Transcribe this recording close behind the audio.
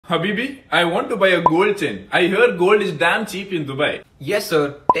Habibi, I want to buy a gold chain. I hear gold is damn cheap in Dubai. Yes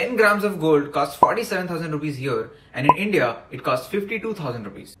sir, 10 grams of gold costs 47,000 rupees here, and in India it costs 52,000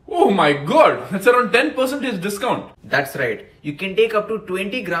 rupees. Oh my god, that's around 10% discount. That's right, you can take up to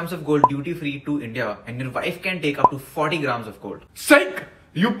 20 grams of gold duty free to India, and your wife can take up to 40 grams of gold. Psych!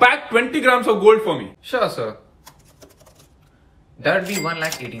 You packed 20 grams of gold for me. Sure sir. That would be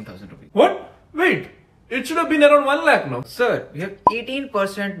 1,18,000 rupees. What? Wait, it should have been around 1 lakh no? Sir, we have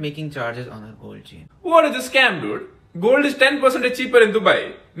 18% making charges on our gold chain. What is this scam, dude? Gold is 10% cheaper in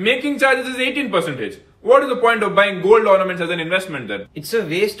Dubai. Making charges is 18%. What is the point of buying gold ornaments as an investment then? It's a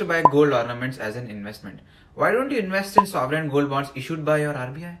waste to buy gold ornaments as an investment. Why don't you invest in sovereign gold bonds issued by your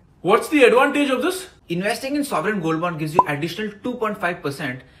RBI? What's the advantage of this? Investing in sovereign gold bond gives you additional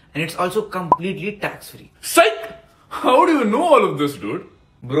 2.5%, and it's also completely tax-free. Psych! How do you know all of this, dude?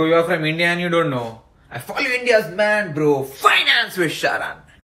 Bro, you're from India and you don't know. I follow India's man, bro. Finance with Sharan.